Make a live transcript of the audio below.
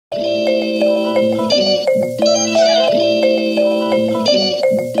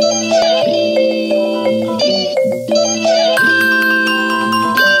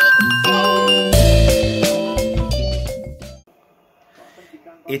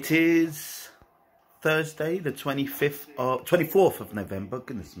It is Thursday, the 24th of November.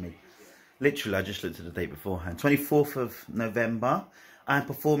 Goodness me. Literally, I just looked at the date beforehand. 24th of November. I'm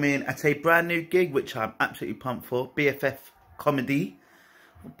performing at a brand new gig, which I'm absolutely pumped for. BFF Comedy.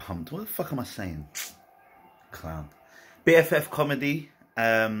 I'm pumped. What the fuck am I saying? Clown. BFF Comedy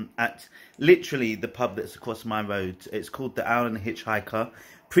at literally the pub that's across my road. It's called The Owl and the Hitchhiker.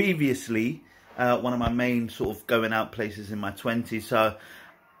 Previously, one of my main sort of going out places in my 20s. So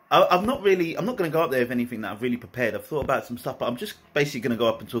I'm not going to go up there with anything that I've really prepared. I've thought about some stuff, but I'm just basically going to go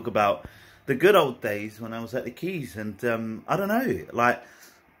up and talk about the good old days when I was at the Keys. And I don't know, like,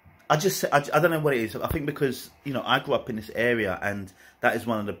 I don't know what it is. I think because, you know, I grew up in this area and that is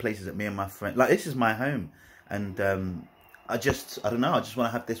one of the places that me and my friend, like, this is my home. And I don't know, I just want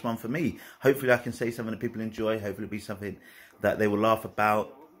to have this one for me. Hopefully I can say something that people enjoy. Hopefully it'll be something that they will laugh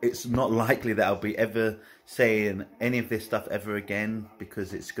about. It's not likely that I'll be ever saying any of this stuff ever again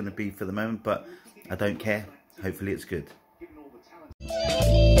because it's going to be for the moment, but I don't care. Hopefully it's good.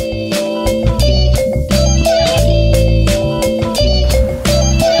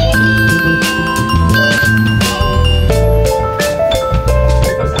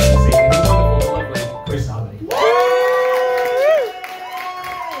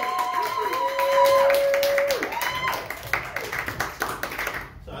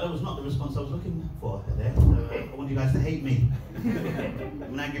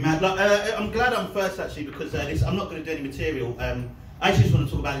 I'm glad I'm first actually because I'm not going to do any material. I actually just want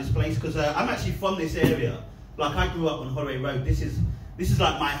to talk about this place because I'm actually from this area. Like, I grew up on Holloway Road. This is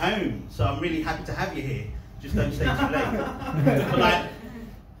like my home, so I'm really happy to have you here. Just don't stay too late. But like,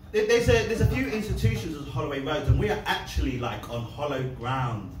 there's a few institutions on Holloway Road, and we are actually like on hollow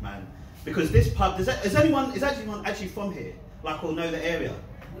ground, man. Because this pub, is anyone actually from here? Like, or know the area?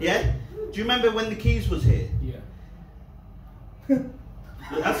 Yeah. Do you remember when the Keys was here? Yeah.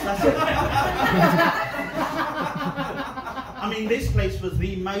 That's it. I mean, this place was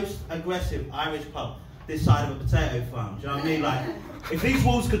the most aggressive Irish pub this side of a potato farm. Do you know what I mean? Like, if these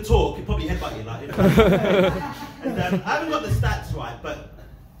walls could talk, it'd probably headbutt you. Like, and, I haven't got the stats right, but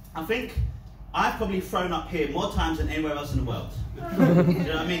I think I've probably thrown up here more times than anywhere else in the world. Do you know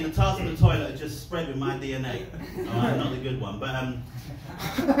what I mean? The tiles in the toilet are just spread with my DNA. Alright, not the good one, but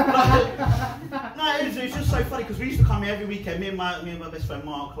no, it was just so funny because we used to come here every weekend. Me and my best friend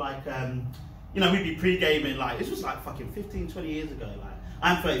Mark, like, you know, we'd be pre-gaming. Like, this was like fucking 15, 20 years ago. Like,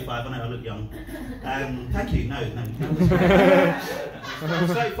 I'm 35. I know I look young. Thank you. No. I'm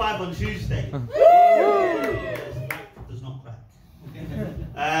 35 on Tuesday. Does not crack.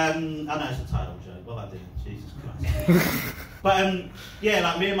 I know it's a title joke. What am I doing? Jesus Christ. But yeah,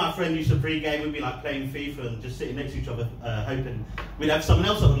 like, me and my friend used to pre-game. We'd be like playing FIFA and just sitting next to each other, hoping we'd have someone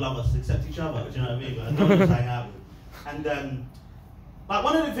else that would love us except each other. Do you know what I mean? But no one to hang out with. And like,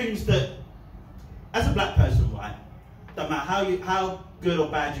 one of the things that, as a black person, right, don't matter how good or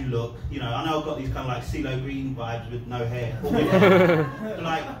bad you look. You know, I know I've got these kind of like CeeLo Green vibes with no hair. Or with hair. But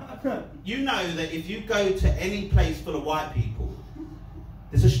like, you know that if you go to any place full of white people,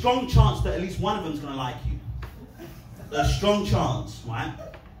 there's a strong chance that at least one of them's gonna like you. A strong chance, right?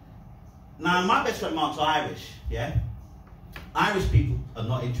 Now, my best friend Mark's Irish, yeah? Irish people are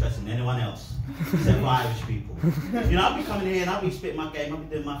not interested in anyone else except for Irish people. You know, I'll be coming here and I'll be spitting my game, I'll be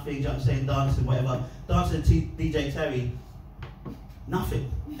doing my thing, you know what I'm saying, dancing, whatever. Dancing to DJ Terry, nothing,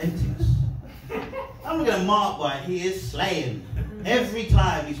 emptiness. I'm looking at Mark, right? He is slaying. Every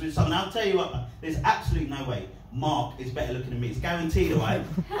time he's with someone, I'll tell you what, there's absolutely no way Mark is better looking than me. It's guaranteed, right?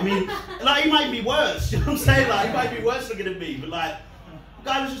 I mean, like, he might be worse, you know what I'm saying? Like, he might be worse looking than me, but like, the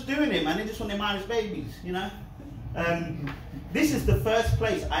guy was just doing it, man. They just want them Irish babies, you know? This is the first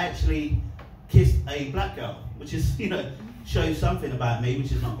place I actually kissed a black girl, which is, you know, shows something about me,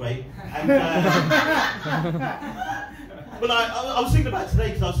 which is not great. And, but like, I was thinking about it today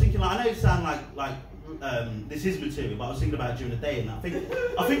because I was thinking, like, I know it sounds like this is material, but I was thinking about it during the day, and I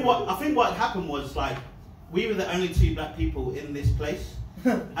think what happened was, like, we were the only two black people in this place,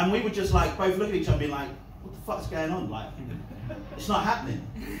 and we were just like both looking at each other, being like, "What the fuck's going on? Like, it's not happening.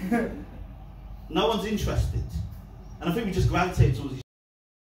 No one's interested." And I think we just gravitated towards each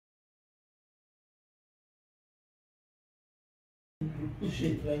other.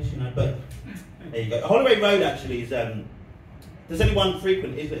 Shit place, you know. But there you go. Holloway Road actually is. Does anyone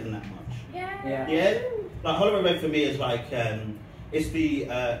frequent Islington that much? Yeah. Like, Holloway Road for me is like it's the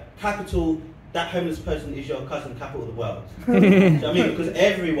capital. That homeless person is your cousin, capital of the world. So, I mean, because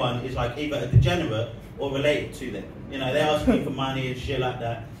everyone is like either a degenerate or related to them. You know, they ask me for money and shit like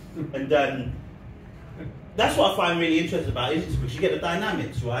that. And that's what I find really interesting about Islington, because you get the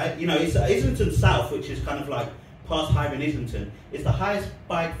dynamics, right? You know, it's Islington South, which is kind of like past Highbury and Islington, is the highest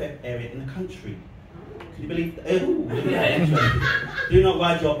bike theft area in the country. Can you believe that? Ooh, look at that, interesting. Do not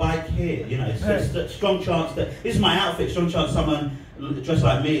ride your bike here. You know, it's a strong chance that, this is my outfit, strong chance someone dressed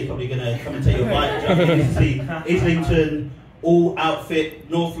like me is probably going to come and take your bike. See, Islington, all outfit,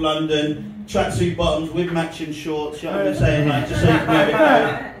 North London, tracksuit bottoms with matching shorts, you know what I'm saying? Like, just so you can have it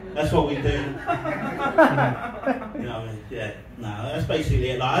go. That's what we do. You know what I mean? Yeah, no, that's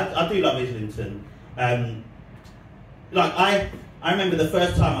basically it. Like, I do love Islington. Like, I remember the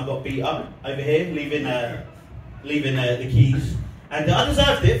first time I got beat up over here, leaving the keys, and I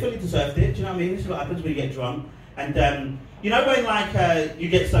deserved it, fully deserved it. Do you know what I mean? This is what happens when you get drunk. And you know when like you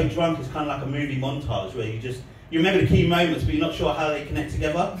get so drunk, it's kind of like a movie montage where you remember the key moments, but you're not sure how they connect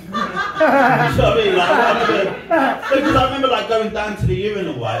together. You know what I mean? Like, because I remember like going down to the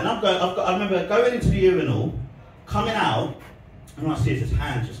urinal, right? And I remember going into the urinal, coming out, and all I see is his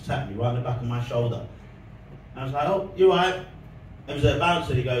hand just tap me right on the back of my shoulder. And I was like, "Oh, you alright?" There was a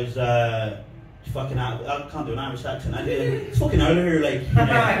bouncer, he goes, fucking out, I can't do an Irish accent, I did. It's fucking O'Leary, you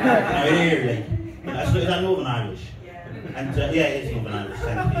know, O'Leary. You know, is that Northern Irish? Yeah. And yeah, it is Northern Irish,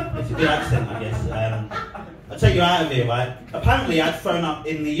 thank you. It's a good accent, I guess. I'll take you out of here, right? Apparently I'd thrown up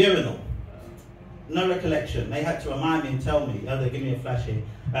in the urinal. No recollection. They had to remind me and tell me. Oh, they give me a flash here.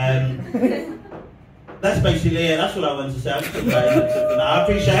 That's basically it. That's what I wanted to say. I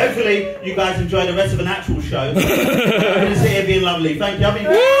appreciate it. Hopefully you guys enjoy the rest of an actual show. I'm going to sit here being lovely. Thank you. I'll be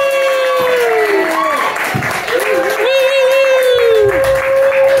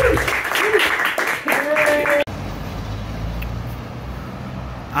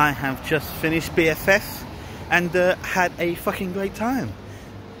I have just finished BFF and had a fucking great time.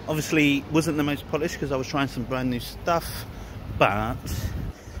 Obviously wasn't the most polished because I was trying some brand new stuff, but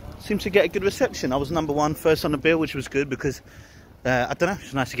seemed to get a good reception. I was number one, first on the bill, which was good because I don't know, it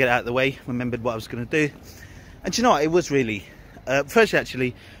was nice to get it out of the way, remembered what I was going to do. And you know what, it was really firstly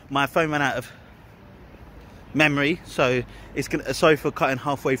actually my phone ran out of memory, so it's gonna, sorry for cutting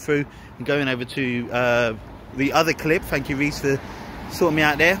halfway through and going over to the other clip. Thank you, Reese, for sorting me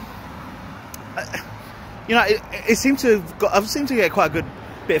out there. You know, it seemed to have got, I've seemed to get quite a good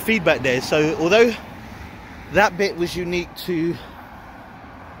bit of feedback there. So although that bit was unique to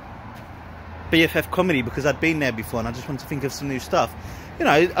BFF comedy because I'd been there before and I just wanted to think of some new stuff, you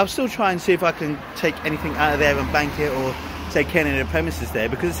know, I'll still try and see if I can take anything out of there and bank it or take any of the premises there,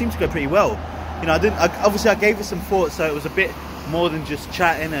 because it seemed to go pretty well. You know, obviously I gave it some thought, so it was a bit more than just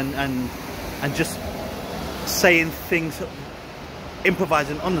chatting and just saying things,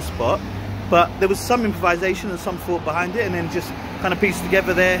 improvising on the spot, but there was some improvisation and some thought behind it, and then just kind of pieced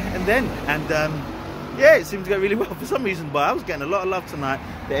together there and then. And yeah, it seemed to go really well for some reason, but I was getting a lot of love tonight.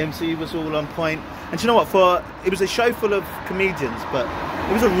 The MC was all on point, and you know what, it was a show full of comedians, but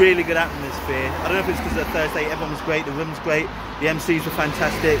it was a really good atmosphere. I don't know if it's because it's Thursday, everyone was great, the room was great, the MCs were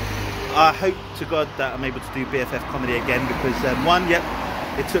fantastic. I hope to God that I'm able to do BFF comedy again, because one, yep,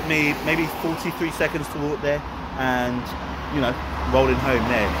 it took me maybe 43 seconds to walk there, and you know, rolling home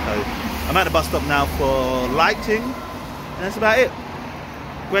there. So I'm at the bus stop now for lighting, and that's about it.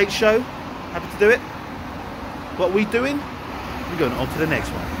 Great show, happy to do it. What are we doing? We're going on to the next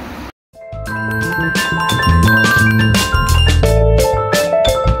one.